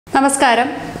നമസ്കാരം.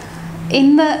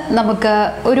 ഇന്ന് നമുക്ക്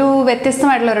ഒരു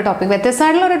വ്യത്യസ്തമായിട്ടുള്ള ഒരു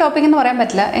ടോപ്പിക് എന്ന് പറയാൻ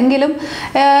പറ്റില്ല എങ്കിലും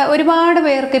ഒരുപാട്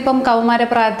പേർക്ക് ഇപ്പം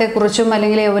കൗമാരപ്രായത്തെക്കുറിച്ചും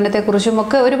അല്ലെങ്കിൽ യൗവനത്തെക്കുറിച്ചും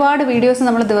ഒക്കെ ഒരുപാട് വീഡിയോസ്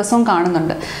നമ്മൾ ദിവസവും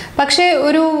കാണുന്നുണ്ട്. പക്ഷേ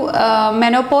ഒരു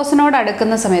മെനോപോസിനോട്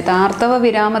അടുക്കുന്ന സമയത്ത് ആർത്തവ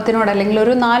വിരാമത്തിനോട് അല്ലെങ്കിൽ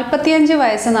ഒരു 40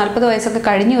 വയസ്സൊക്കെ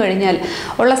കഴിഞ്ഞു കഴിഞ്ഞാൽ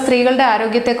ഉള്ള സ്ത്രീകളുടെ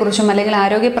ആരോഗ്യത്തെക്കുറിച്ചും അല്ലെങ്കിൽ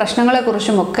ആരോഗ്യ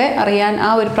പ്രശ്നങ്ങളെക്കുറിച്ചും ഒക്കെ അറിയാൻ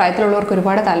ആ ഒരു പ്രായത്തിലുള്ളവർക്ക്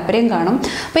ഒരുപാട് താല്പര്യം കാണും.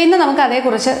 അപ്പോൾ ഇന്ന് നമുക്ക്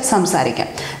അതേക്കുറിച്ച്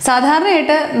സംസാരിക്കാം.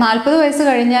 സാധാരണയായിട്ട് 40 വയസ്സ്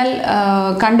കഴിഞ്ഞാൽ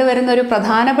കണ്ടുവരുന്ന ഒരു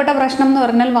പ്രധാനപ്പെട്ട പ്രശ്നം എന്ന്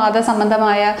പറഞ്ഞാൽ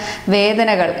വാദസംബന്ധമായ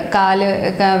വേദനകൾ, കാല്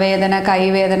വേദന,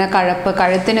 കൈവേദന,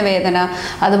 കഴുത്തിന് വേദന,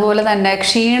 അതുപോലെ തന്നെ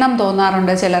ക്ഷീണം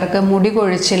തോന്നാറുണ്ട് ചിലർക്ക്, മുടി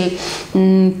കൊഴിച്ചിൽ,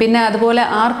 പിന്നെ അതുപോലെ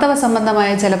ആർത്തവ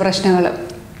സംബന്ധമായ ചില പ്രശ്നങ്ങൾ,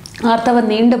 ആർത്തവം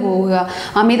നീണ്ടുപോവുക,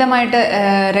 അമിതമായിട്ട്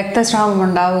രക്തസ്രാവം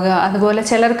ഉണ്ടാവുക, അതുപോലെ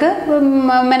ചിലർക്ക്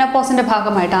മെനോപോസിൻ്റെ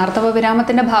ഭാഗമായിട്ട് ആർത്തവ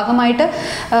വിരാമത്തിൻ്റെ ഭാഗമായിട്ട്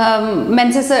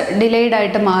മെൻസസ് ഡിലേയ്ഡ്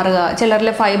ആയിട്ട് മാറുക, ചിലരിൽ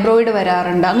ഫൈബ്രോയിഡ്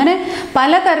വരാറുണ്ട്. അങ്ങനെ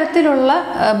പലതരത്തിലുള്ള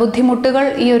ബുദ്ധിമുട്ടുകൾ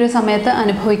ഈ ഒരു സമയത്ത്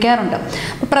അനുഭവിക്കാറുണ്ട്.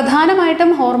 പ്രധാനമായിട്ടും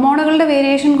ഹോർമോണുകളുടെ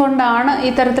വേരിയേഷൻ കൊണ്ടാണ്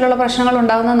ഇത്തരത്തിലുള്ള പ്രശ്നങ്ങൾ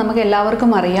ഉണ്ടാകുന്നത് നമുക്ക്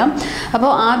എല്ലാവർക്കും അറിയാം.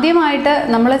 അപ്പോൾ ആദ്യമായിട്ട്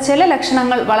നമ്മൾ ചില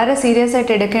ലക്ഷണങ്ങൾ വളരെ സീരിയസ്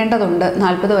ആയിട്ട് എടുക്കേണ്ടതുണ്ട്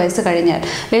 40 വയസ്സ് കഴിഞ്ഞാൽ.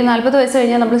 അല്ലെങ്കിൽ 40 വയസ്സ്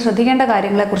കഴിഞ്ഞാൽ നമ്മൾ ശ്രദ്ധിക്കേണ്ട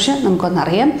കാര്യങ്ങളെക്കുറിച്ച്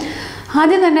നമുക്കൊന്നറിയാം.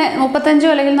 ആദ്യം തന്നെ 35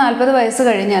 അല്ലെങ്കിൽ 40 വയസ്സ്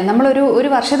കഴിഞ്ഞാൽ ഒരു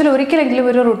വർഷത്തിൽ ഒരിക്കലെങ്കിലും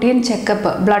ഒരു റുട്ടീൻ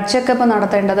ബ്ലഡ് ചെക്കപ്പ്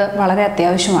നടത്തേണ്ടത് വളരെ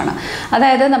അത്യാവശ്യമാണ്.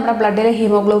 അതായത് നമ്മുടെ ബ്ലഡിലെ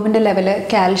ഹീമോഗ്ലോബിൻ്റെ ലെവല്,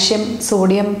 കാൽഷ്യം,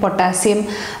 സോഡിയം, പൊട്ടാസ്യം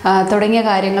തുടങ്ങിയ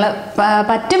കാര്യങ്ങൾ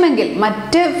പറ്റുമെങ്കിൽ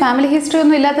മറ്റ് ഫാമിലി ഹിസ്റ്ററി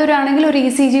ഒന്നും ഇല്ലാത്തവരാണെങ്കിൽ ഒരു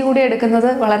ECG കൂടി എടുക്കുന്നത്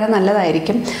വളരെ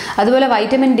നല്ലതായിരിക്കും. അതുപോലെ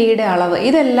വൈറ്റമിൻ ഡിയുടെ അളവ്,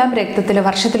 ഇതെല്ലാം രക്തത്തിൽ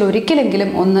വർഷത്തിൽ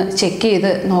ഒരിക്കലെങ്കിലും ഒന്ന് ചെക്ക് ചെയ്ത്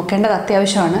നോക്കേണ്ടത്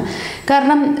അത്യാവശ്യമാണ്.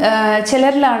 കാരണം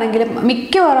ചിലരിലാണെങ്കിലും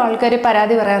മിക്കവാറും ആൾക്കാർ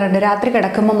പരാതി പറയാറുണ്ട്, രാത്രി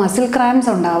കിടക്കുമ്പോൾ മസിൽ ക്രാംസ്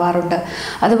ഉണ്ടാവാറുണ്ട്,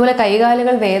 അതുപോലെ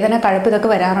കൈകാലുകൾ വേദന, കഴുപ്പ് ഇതൊക്കെ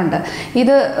വരാറുണ്ട്.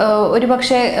 ഇത്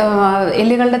ഒരുപക്ഷെ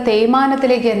എല്ലുകളുടെ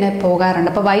തേയ്മാനത്തിലേക്ക് തന്നെ പോകാറുണ്ട്.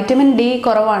 അപ്പോൾ വൈറ്റമിൻ ഡി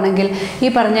കുറവാണെങ്കിൽ ഈ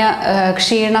പറഞ്ഞ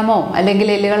ക്ഷീണമോ അല്ലെങ്കിൽ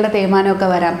എല്ലുകളുടെ തേയ്മാനമോ ഒക്കെ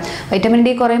വരാം. വൈറ്റമിൻ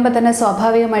ഡി കുറയുമ്പോൾ തന്നെ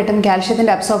സ്വാഭാവികമായിട്ടും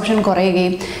കാൽഷ്യത്തിൻ്റെ അബ്സോർപ്ഷൻ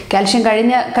കുറയുകയും കാൽഷ്യം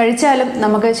കഴിച്ചാലും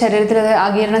നമുക്ക് ശരീരത്തിൽ അത്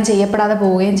ആഗിരണം ചെയ്യപ്പെടാതെ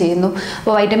പോവുകയും ചെയ്യുന്നു.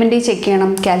 അപ്പോൾ വൈറ്റമിൻ ഡി ചെക്ക്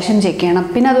ചെയ്യണം, കാൽഷ്യം ചെക്ക് ചെയ്യണം.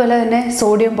 പിന്നെ അതുപോലെ തന്നെ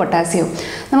സോഡിയം, പൊട്ടാസ്യവും.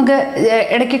 നമുക്ക്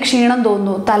ഇടയ്ക്ക് ക്ഷീണം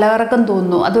തോന്നുന്നു, തലകറക്കം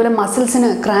തോന്നുന്നു, അതുപോലെ മസിൽസിന്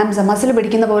ക്രാംസ്, മസിൽ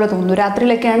പിടിക്കുന്ന പോലെ തോന്നുന്നു,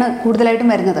 രാത്രിയിലൊക്കെയാണ് കൂടുതലായിട്ടും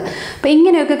വരുന്നത്. അപ്പോൾ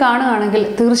ഇങ്ങനെയൊക്കെ കാണുകയാണെങ്കിൽ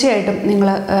തീർച്ചയായിട്ടും നിങ്ങൾ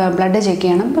ബ്ലഡ് ചെക്ക്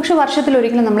ചെയ്യണം. പക്ഷേ വർഷത്തിൽ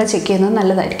ഒരിക്കലും നമ്മൾ ചെക്ക് ചെയ്യുന്നത്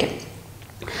നല്ലതായിരിക്കും.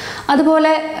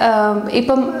 അതുപോലെ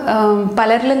ഇപ്പം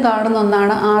പലരിലും കാണുന്ന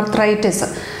ഒന്നാണ് ആർത്രൈറ്റിസ്.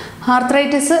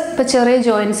 ഇപ്പോൾ ചെറിയ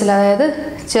ജോയിൻസിൽ, അതായത്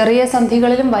ചെറിയ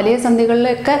സന്ധികളിലും വലിയ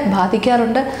സന്ധികളിലൊക്കെ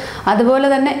ബാധിക്കാറുണ്ട്. അതുപോലെ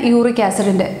തന്നെ യൂറിക്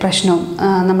ആസിഡിൻ്റെ പ്രശ്നവും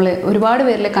നമ്മൾ ഒരുപാട്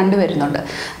പേരിൽ കണ്ടുവരുന്നുണ്ട്.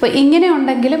 അപ്പോൾ ഇങ്ങനെ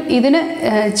ഉണ്ടെങ്കിലും ഇതിന്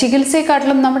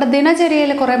ചികിത്സയെക്കാട്ടിലും നമ്മുടെ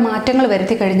ദിനചര്യയിൽ കുറേ മാറ്റങ്ങൾ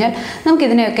വരുത്തി കഴിഞ്ഞാൽ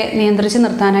നമുക്കിതിനെയൊക്കെ നിയന്ത്രിച്ച്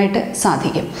നിർത്താനായിട്ട്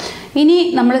സാധിക്കും. ഇനി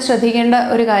നമ്മൾ ശ്രദ്ധിക്കേണ്ട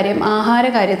ഒരു കാര്യം ആഹാര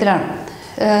കാര്യത്തിലാണ്.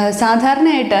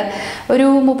 സാധാരണയായിട്ട് ഒരു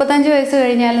 35 വയസ്സ്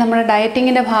കഴിഞ്ഞാൽ നമ്മുടെ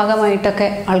ഡയറ്റിങ്ങിൻ്റെ ഭാഗമായിട്ടൊക്കെ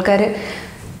ആൾക്കാർ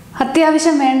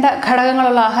അത്യാവശ്യം വേണ്ട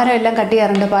ഘടകങ്ങളുള്ള ആഹാരം എല്ലാം കട്ട്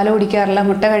ചെയ്യാറുണ്ട്. പാല് കുടിക്കാറില്ല,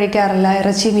 മുട്ട കഴിക്കാറില്ല,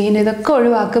 ഇറച്ചി, മീൻ ഇതൊക്കെ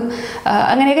ഒഴിവാക്കും.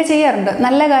 അങ്ങനെയൊക്കെ ചെയ്യാറുണ്ട്.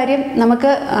 നല്ല കാര്യം.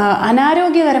 നമുക്ക്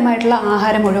അനാരോഗ്യകരമായിട്ടുള്ള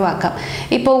ആഹാരം ഒഴിവാക്കാം.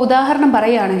 ഇപ്പോൾ ഉദാഹരണം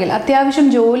പറയുകയാണെങ്കിൽ അത്യാവശ്യം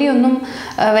ജോലിയൊന്നും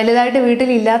വലുതായിട്ട്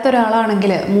വീട്ടിലില്ലാത്ത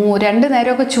ഒരാളാണെങ്കിൽ 2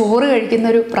 നേരമൊക്കെ ചോറ് കഴിക്കുന്ന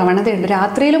ഒരു പ്രവണതയുണ്ട്.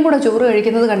 രാത്രിയിലും കൂടെ ചോറ്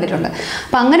കഴിക്കുന്നത് കണ്ടിട്ടുണ്ട്.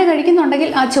 അപ്പം അങ്ങനെ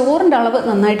കഴിക്കുന്നുണ്ടെങ്കിൽ ആ ചോറിൻ്റെ അളവ്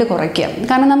നന്നായിട്ട് കുറയ്ക്കുക.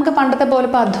 കാരണം നമുക്ക് പണ്ടത്തെ പോലെ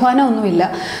ഇപ്പോൾ അധ്വാനമൊന്നുമില്ല.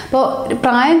 അപ്പോൾ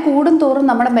പ്രായം കൂടും തോറും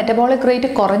നമ്മുടെ മെറ്റബോളിക്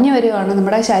റേറ്റ് കുറഞ്ഞു വരികയാണ്,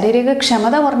 നമ്മുടെ ശാരീരിക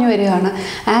ക്ഷമത കുറഞ്ഞു വരികയാണ്,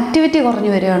 ആക്ടിവിറ്റി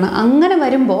കുറഞ്ഞു വരികയാണ്. അങ്ങനെ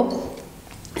വരുമ്പോൾ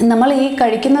നമ്മൾ ഈ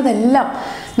കഴിക്കുന്നതെല്ലാം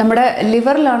നമ്മുടെ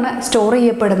ലിവറിലാണ് സ്റ്റോർ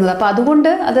ചെയ്യപ്പെടുന്നത്. അപ്പോൾ അതുകൊണ്ട്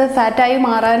അത് ഫാറ്റായി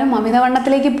മാറാനും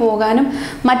അമിതവണ്ണത്തിലേക്ക് പോകാനും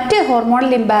മറ്റ്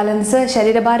ഹോർമോണൽ ഇംബാലൻസ്,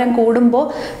 ശരീരഭാരം കൂടുമ്പോൾ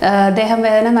ദേഹം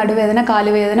വേദന, നടുവേദന,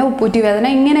 കാലുവേദന, ഉപ്പൂറ്റി വേദന,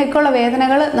 ഇങ്ങനെയൊക്കെയുള്ള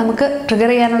വേദനകൾ നമുക്ക്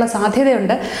ട്രിഗർ ചെയ്യാനുള്ള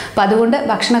സാധ്യതയുണ്ട്. അപ്പോൾ അതുകൊണ്ട്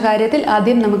ഭക്ഷണ കാര്യത്തിൽ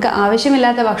ആദ്യം നമുക്ക്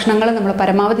ആവശ്യമില്ലാത്ത ഭക്ഷണങ്ങൾ നമ്മൾ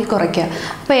പരമാവധി കുറയ്ക്കുക.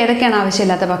 അപ്പോൾ ഏതൊക്കെയാണ്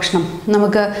ആവശ്യമില്ലാത്ത ഭക്ഷണം?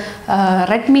 നമുക്ക്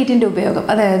റെഡ് മീറ്റിൻ്റെ ഉപയോഗം,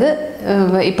 അതായത്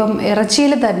ഇപ്പം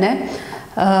ഇറച്ചിയിൽ തന്നെ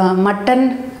മട്ടൺ,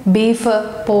 ബീഫ്,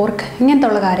 പോർക്ക് ഇങ്ങനത്തെ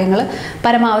ഉള്ള കാര്യങ്ങൾ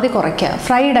പരമാവധി കുറയ്ക്കുക.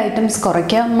 ഫ്രൈഡ് ഐറ്റംസ്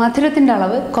കുറയ്ക്കുക. മധുരത്തിൻ്റെ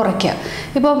അളവ് കുറയ്ക്കുക.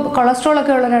 ഇപ്പം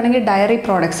കൊളസ്ട്രോളൊക്കെ ഉള്ളവരാണെങ്കിൽ ഡയറി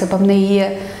പ്രോഡക്ട്സ്, ഇപ്പം നെയ്യ്,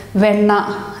 വെണ്ണ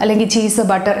അല്ലെങ്കിൽ ചീസ്,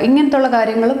 ബട്ടർ ഇങ്ങനത്തെ ഉള്ള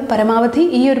കാര്യങ്ങളും പരമാവധി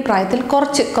ഈ ഒരു പ്രായത്തിൽ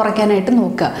കുറയ്ക്കാനായിട്ട്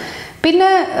നോക്കുക.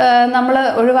 പിന്നെ നമ്മൾ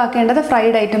ഒഴിവാക്കേണ്ടത്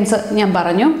ഫ്രൈഡ് ഐറ്റംസ് ഞാൻ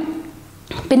പറഞ്ഞു.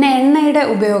 പിന്നെ എണ്ണയുടെ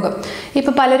ഉപയോഗം.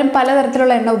 ഇപ്പോൾ പലരും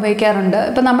പലതരത്തിലുള്ള എണ്ണ ഉപയോഗിക്കാറുണ്ട്.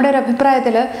 ഇപ്പോൾ നമ്മുടെ ഒരു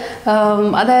അഭിപ്രായത്തിൽ,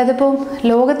 അതായത് ഇപ്പോൾ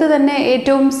ലോകത്ത് തന്നെ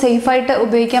ഏറ്റവും സേഫായിട്ട്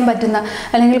ഉപയോഗിക്കാൻ പറ്റുന്ന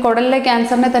അല്ലെങ്കിൽ കുടലിലെ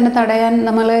ക്യാൻസറിനെ തന്നെ തടയാൻ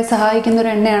നമ്മളെ സഹായിക്കുന്ന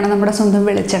ഒരു എണ്ണയാണ് നമ്മുടെ സ്വന്തം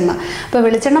വെളിച്ചെണ്ണ. അപ്പോൾ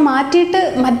വെളിച്ചെണ്ണ മാറ്റിയിട്ട്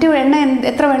മറ്റു എണ്ണ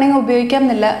എത്ര വേണമെങ്കിൽ ഉപയോഗിക്കാം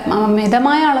എന്നില്ല.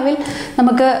 മിതമായ അളവിൽ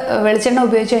നമുക്ക് വെളിച്ചെണ്ണ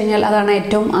ഉപയോഗിച്ച് കഴിഞ്ഞാൽ അതാണ്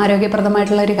ഏറ്റവും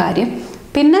ആരോഗ്യപ്രദമായിട്ടുള്ള ഒരു കാര്യം.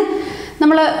 പിന്നെ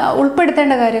നമ്മൾ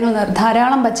ഉൾപ്പെടുത്തേണ്ട കാര്യങ്ങൾ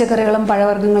ധാരാളം പച്ചക്കറികളും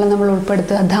പഴവർഗ്ഗങ്ങളും നമ്മൾ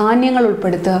ഉൾപ്പെടുത്തുക, ധാന്യങ്ങൾ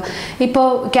ഉൾപ്പെടുത്തുക. ഇപ്പോൾ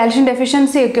കാൽഷ്യം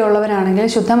ഡെഫിഷ്യൻസി ഒക്കെ ഉള്ളവരാണെങ്കിൽ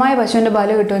ശുദ്ധമായ പശുവിൻ്റെ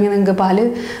പാല് കിട്ടുമെങ്കിൽ നിങ്ങൾക്ക് പാല്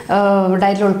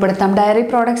ഡയറ്റിൽ ഉൾപ്പെടുത്താം. ഡയറി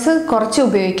പ്രോഡക്ട്സ് കുറച്ച്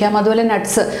ഉപയോഗിക്കാം. അതുപോലെ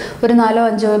നട്ട്സ് ഒരു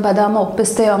 4-5 ബദാമോ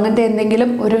പിസ്തയോ അങ്ങനത്തെ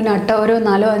എന്തെങ്കിലും ഒരു നട്ട് ഒരു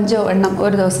 4-5 എണ്ണം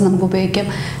ഒരു ദിവസം നമുക്ക് ഉപയോഗിക്കാം.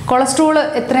 കൊളസ്ട്രോൾ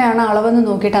എത്രയാണ് അളവെന്ന്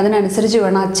നോക്കിയിട്ട് അതിനനുസരിച്ച്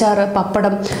വേണം അച്ചാർ,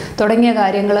 പപ്പടം തുടങ്ങിയ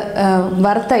കാര്യങ്ങൾ,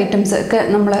 വറുത്ത ഐറ്റംസ് ഒക്കെ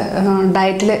നമ്മൾ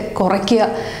ഡയറ്റിൽ കുറയ്ക്കുക,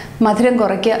 മധുരം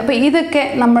കുറയ്ക്കുക. അപ്പോൾ ഇതൊക്കെ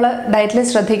നമ്മൾ ഡയറ്റിൽ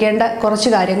ശ്രദ്ധിക്കേണ്ട കുറച്ച്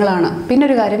കാര്യങ്ങളാണ്. പിന്നെ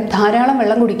ഒരു കാര്യം, ധാരാളം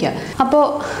വെള്ളം കുടിക്കുക. അപ്പോൾ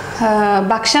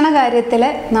ഭക്ഷണ കാര്യത്തിൽ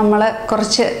നമ്മൾ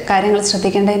കുറച്ച് കാര്യങ്ങൾ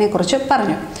ശ്രദ്ധിക്കേണ്ടതിനെക്കുറിച്ച്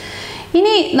പറഞ്ഞു.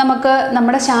 ഇനി നമുക്ക്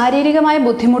നമ്മുടെ ശാരീരികമായ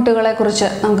ബുദ്ധിമുട്ടുകളെക്കുറിച്ച്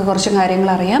നമുക്ക് കുറച്ച് കാര്യങ്ങൾ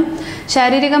അറിയാം.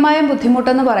 ശാരീരികമായ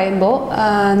ബുദ്ധിമുട്ടെന്ന് പറയുമ്പോൾ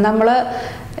നമ്മൾ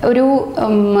ഒരു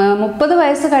 30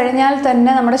 വയസ്സ് കഴിഞ്ഞാൽ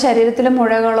തന്നെ നമ്മുടെ ശരീരത്തിൽ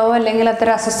മുഴകളോ അല്ലെങ്കിൽ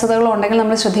അത്തരം അസ്വസ്ഥതകളോ ഉണ്ടെങ്കിൽ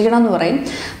നമ്മൾ ശ്രദ്ധിക്കണമെന്ന് പറയും.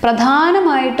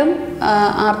 പ്രധാനമായിട്ടും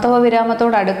ആർത്തവ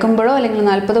വിരാമത്തോട് അടുക്കുമ്പോഴോ അല്ലെങ്കിൽ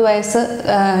 40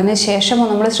 വയസ്സിന് ശേഷമോ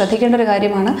നമ്മൾ ശ്രദ്ധിക്കേണ്ട ഒരു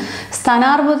കാര്യമാണ്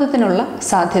സ്തനാർബുദത്തിനുള്ള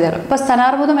സാധ്യതകൾ. ഇപ്പോൾ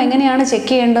സ്തനാർബുദം എങ്ങനെയാണ്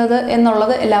ചെക്ക് ചെയ്യേണ്ടത്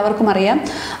എന്നുള്ളത് എല്ലാവർക്കും അറിയാം.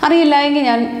 അറിയില്ല എങ്കിൽ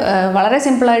ഞാൻ വളരെ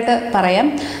സിമ്പിളായിട്ട് പറയാം.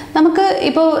 നമുക്ക്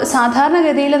ഇപ്പോൾ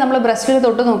സാധാരണഗതിയിൽ നമ്മൾ ബ്രസ്റ്റിൽ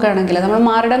തൊട്ട് നോക്കുകയാണെങ്കിൽ, നമ്മൾ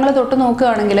മാറിടങ്ങൾ തൊട്ട്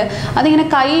നോക്കുകയാണെങ്കിൽ അതിങ്ങനെ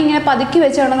കൈ ഇങ്ങനെ പതുക്കി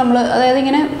വെച്ചാണ് നമ്മൾ, അതായത്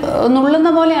ഇങ്ങനെ നുള്ളുന്ന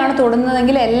പോലെയാണ്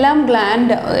തൊടുന്നതെങ്കിൽ എല്ലാം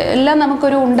ഗ്ലാൻഡ് എല്ലാം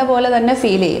നമുക്കൊരു ഉണ്ട പോലെ തന്നെ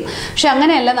ഫീൽ ചെയ്യും. പക്ഷെ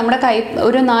അങ്ങനെയല്ല, നമ്മുടെ കൈ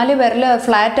ഒരു 4 വിരൽ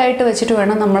ഫ്ലാറ്റായിട്ട് വെച്ചിട്ട്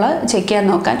വേണം നമ്മൾ ചെക്ക് ചെയ്യാൻ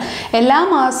നോക്കാൻ. എല്ലാ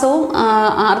മാസവും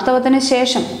ആർത്തവത്തിന്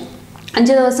ശേഷം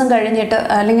 5 ദിവസം കഴിഞ്ഞിട്ട്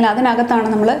അല്ലെങ്കിൽ അതിനകത്താണ്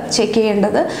നമ്മൾ ചെക്ക്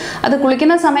ചെയ്യേണ്ടത്. അത്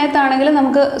കുളിക്കുന്ന സമയത്താണെങ്കിൽ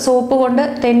നമുക്ക് സോപ്പ് കൊണ്ട്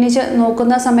തെന്നിച്ച്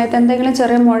നോക്കുന്ന സമയത്ത് എന്തെങ്കിലും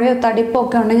ചെറിയ മുഴയോ തടിപ്പോ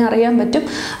ഒക്കെ ഉണ്ടെങ്കിൽ അറിയാൻ പറ്റും.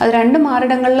 അത് 2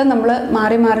 മാറിടങ്ങളിലും നമ്മൾ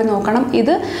മാറി മാറി നോക്കണം.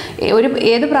 ഇത്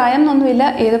ഏത് പ്രായം എന്നൊന്നുമില്ല,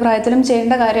 ഏത് പ്രായത്തിലും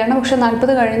ചെയ്യേണ്ട കാര്യമാണ്. പക്ഷെ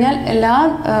 40 കഴിഞ്ഞാൽ എല്ലാ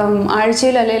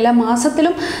ആഴ്ചയിലും അല്ലെങ്കിൽ എല്ലാ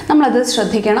മാസത്തിലും നമ്മളത്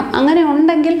ശ്രദ്ധിക്കണം. അങ്ങനെ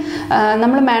ഉണ്ടെങ്കിൽ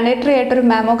നമ്മൾ മാൻഡേറ്ററി ആയിട്ടൊരു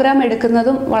മാമോഗ്രാം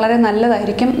എടുക്കുന്നതും വളരെ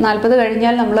നല്ലതായിരിക്കും. 40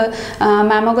 കഴിഞ്ഞാൽ നമ്മൾ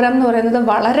മാമോഗ്രാം എന്ന് പറയുന്നത്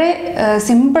വളരെ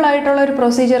സിമ്പിളായിട്ടുള്ള ഒരു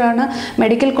പ്രൊസീജിയറാണ്.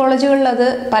 മെഡിക്കൽ കോളേജുകളിൽ അത്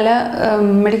പല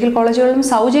മെഡിക്കൽ കോളേജുകളിലും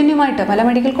സൗജന്യമായിട്ട്, പല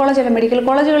മെഡിക്കൽ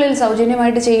കോളേജുകളിൽ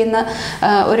സൗജന്യമായിട്ട് ചെയ്യുന്ന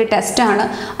ഒരു ടെസ്റ്റാണ്.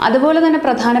 അതുപോലെ തന്നെ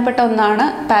പ്രധാനപ്പെട്ട ഒന്നാണ്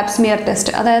പാപ്സ്മിയർ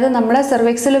ടെസ്റ്റ്. അതായത് നമ്മുടെ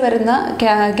സെർവിക്സിൽ വരുന്ന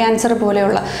ക്യാൻസർ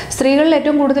പോലെയുള്ള സ്ത്രീകളിൽ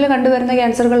ഏറ്റവും കൂടുതൽ കണ്ടുവരുന്ന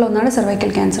ക്യാൻസറുകളിൽ ഒന്നാണ്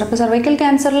സെർവൈക്കൽ ക്യാൻസർ. അപ്പോൾ സെർവൈക്കൽ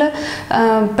ക്യാൻസറിൽ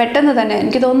പെട്ടെന്ന് തന്നെ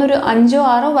എനിക്ക് തോന്നുന്നു ഒരു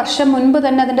 5-6 വർഷം മുൻപ്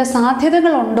തന്നെ അതിൻ്റെ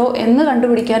സാധ്യതകളുണ്ടോ എന്ന്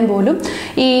കണ്ടുപിടിക്കാൻ പോലും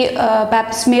ഈ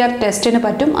പാപ്സ്മിയർ ടെസ്റ്റിന്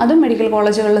പറ്റും. അതും മെഡിക്കൽ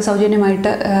കോളേജുകളിൽ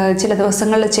സൗജന്യമായിട്ട് ചില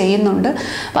ദിവസങ്ങളിൽ ചെയ്യുന്നുണ്ട്.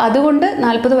 അപ്പോൾ അതുകൊണ്ട്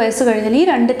 40 വയസ്സ് കഴിഞ്ഞാൽ ഈ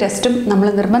 2 ടെസ്റ്റും നമ്മൾ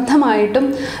നിർബന്ധമായിട്ടും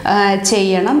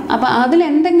ചെയ്യണം. അപ്പോൾ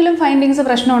അതിലെന്തെങ്കിലും ഫൈൻഡിങ്സ്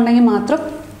പ്രശ്നം ഉണ്ടെങ്കിൽ മാത്രം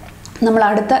നമ്മൾ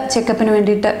അടുത്ത ചെക്കപ്പിന്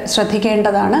വേണ്ടിയിട്ട്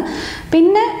ശ്രദ്ധിക്കേണ്ടതാണ്.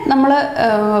 പിന്നെ നമ്മൾ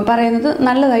പറയുന്നത്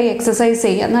നല്ലതായി എക്സസൈസ്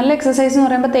ചെയ്യുക. നല്ല എക്സസൈസ് എന്ന്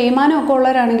പറയുമ്പോൾ തേയ്മാനമൊക്കെ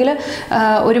ഉള്ളവരാണെങ്കിൽ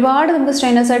ഒരുപാട് നമുക്ക്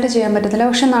സ്ട്രെയിനേഴ്സായിട്ട് ചെയ്യാൻ പറ്റത്തില്ല.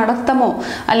 പക്ഷെ നടത്തമോ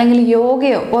അല്ലെങ്കിൽ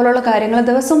യോഗയോ പോലുള്ള കാര്യങ്ങൾ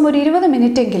ദിവസം ഒരു 20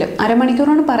 മിനിറ്റെങ്കിലും,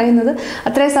 അരമണിക്കൂറാണ് പറയുന്നത്,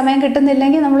 അത്രയും സമയം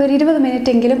കിട്ടുന്നില്ലെങ്കിൽ നമ്മളൊരു 20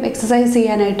 മിനിറ്റെങ്കിലും എക്സസൈസ്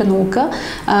ചെയ്യാനായിട്ട് നോക്കുക.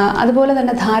 അതുപോലെ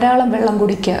തന്നെ ധാരാളം വെള്ളം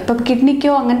കുടിക്കുക. ഇപ്പം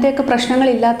കിഡ്നിക്കോ അങ്ങനത്തെയൊക്കെ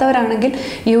പ്രശ്നങ്ങളില്ലാത്തവരാണെങ്കിൽ,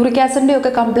 യൂറിക് ആസിഡിൻ്റെ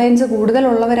ഒക്കെ കംപ്ലയിൻറ്റ്സ്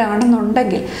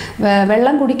കൂടുതലുള്ളവരാണെന്നുണ്ടെങ്കിൽ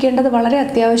വെള്ളം കുടിക്കേണ്ടത് വളരെ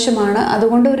അത്യാവശ്യമാണ്.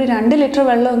 അതുകൊണ്ട് ഒരു 2 ലിറ്റർ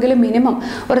വെള്ളമെങ്കിലും മിനിമം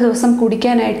ഒരു ദിവസം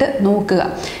കുടിക്കാനായിട്ട് നോക്കുക.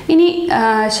 ഇനി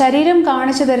ശരീരം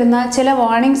കാണിച്ചു തരുന്ന ചില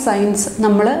വാർണിംഗ് സൈൻസ്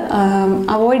നമ്മൾ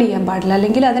അവോയ്ഡ് ചെയ്യാൻ പാടില്ല,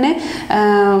 അല്ലെങ്കിൽ അതിനെ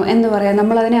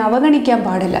നമ്മളതിനെ അവഗണിക്കാൻ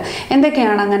പാടില്ല.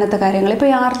 എന്തൊക്കെയാണ് അങ്ങനത്തെ കാര്യങ്ങൾ? ഇപ്പോൾ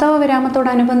ഈ ആർത്തവ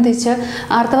വിരാമത്തോടനുബന്ധിച്ച്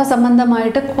ആർത്തവ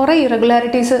സംബന്ധമായിട്ട് കുറേ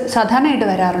ഇറഗുലാരിറ്റീസ് സാധാരണയായിട്ട്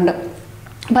വരാറുണ്ട്.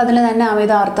 അപ്പോൾ അതിൽ തന്നെ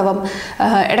അമിതാർത്തവം,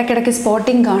 ഇടയ്ക്കിടയ്ക്ക്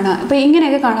സ്പോട്ടിങ് കാണുക, ഇപ്പോൾ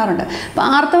ഇങ്ങനെയൊക്കെ കാണാറുണ്ട്. അപ്പോൾ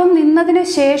ആർത്തവം നിന്നതിന്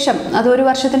ശേഷം, അത് 1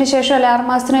 വർഷത്തിന് ശേഷം അല്ലെങ്കിൽ 6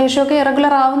 മാസത്തിന് ശേഷമൊക്കെ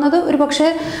ഇറഗുലർ ആവുന്നത് ഒരു പക്ഷേ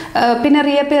പിന്നെ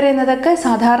റീഅപ്പിയർ ചെയ്യുന്നതൊക്കെ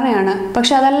സാധാരണയാണ്.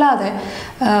 പക്ഷെ അതല്ലാതെ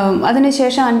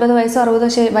അതിനുശേഷം 50 വയസ്സോ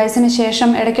 60 വയസ്സിന് ശേഷം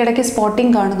ഇടയ്ക്കിടയ്ക്ക്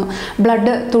സ്പോട്ടിങ് കാണുന്നു,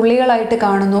 ബ്ലഡ് തുള്ളികളായിട്ട്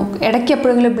കാണുന്നു, ഇടയ്ക്ക്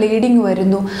എപ്പോഴെങ്കിലും ബ്ലീഡിങ്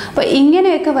വരുന്നു. അപ്പോൾ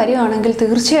ഇങ്ങനെയൊക്കെ വരികയാണെങ്കിൽ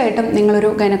തീർച്ചയായിട്ടും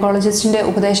നിങ്ങളൊരു ഗൈനക്കോളജിസ്റ്റിൻ്റെ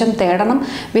ഉപദേശം തേടണം.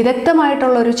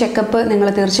 വിദഗ്ധമായിട്ടുള്ളൊരു ചെക്കപ്പ് നിങ്ങൾ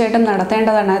തീർച്ചയായിട്ടും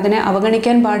നടത്തേണ്ടതാണ്. അതിനെ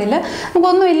അവഗണിക്കാൻ പാടില്ല.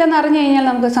 നമുക്കൊന്നുമില്ലെന്ന് അറിഞ്ഞു കഴിഞ്ഞാൽ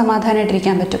നമുക്ക്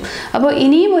സമാധാനമായിട്ടിരിക്കാൻ പറ്റും. അപ്പോൾ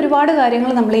ഇനിയും ഒരുപാട്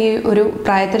കാര്യങ്ങൾ നമ്മൾ ഈ ഒരു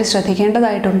പ്രായത്തിൽ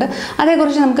ശ്രദ്ധിക്കേണ്ടതായിട്ടുണ്ട്.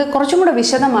 അതേക്കുറിച്ച് നമുക്ക് കുറച്ചും കൂടെ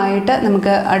വിശദമായിട്ട്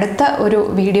നമുക്ക് അടുത്ത ഒരു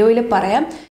വീഡിയോയിൽ പറയാം.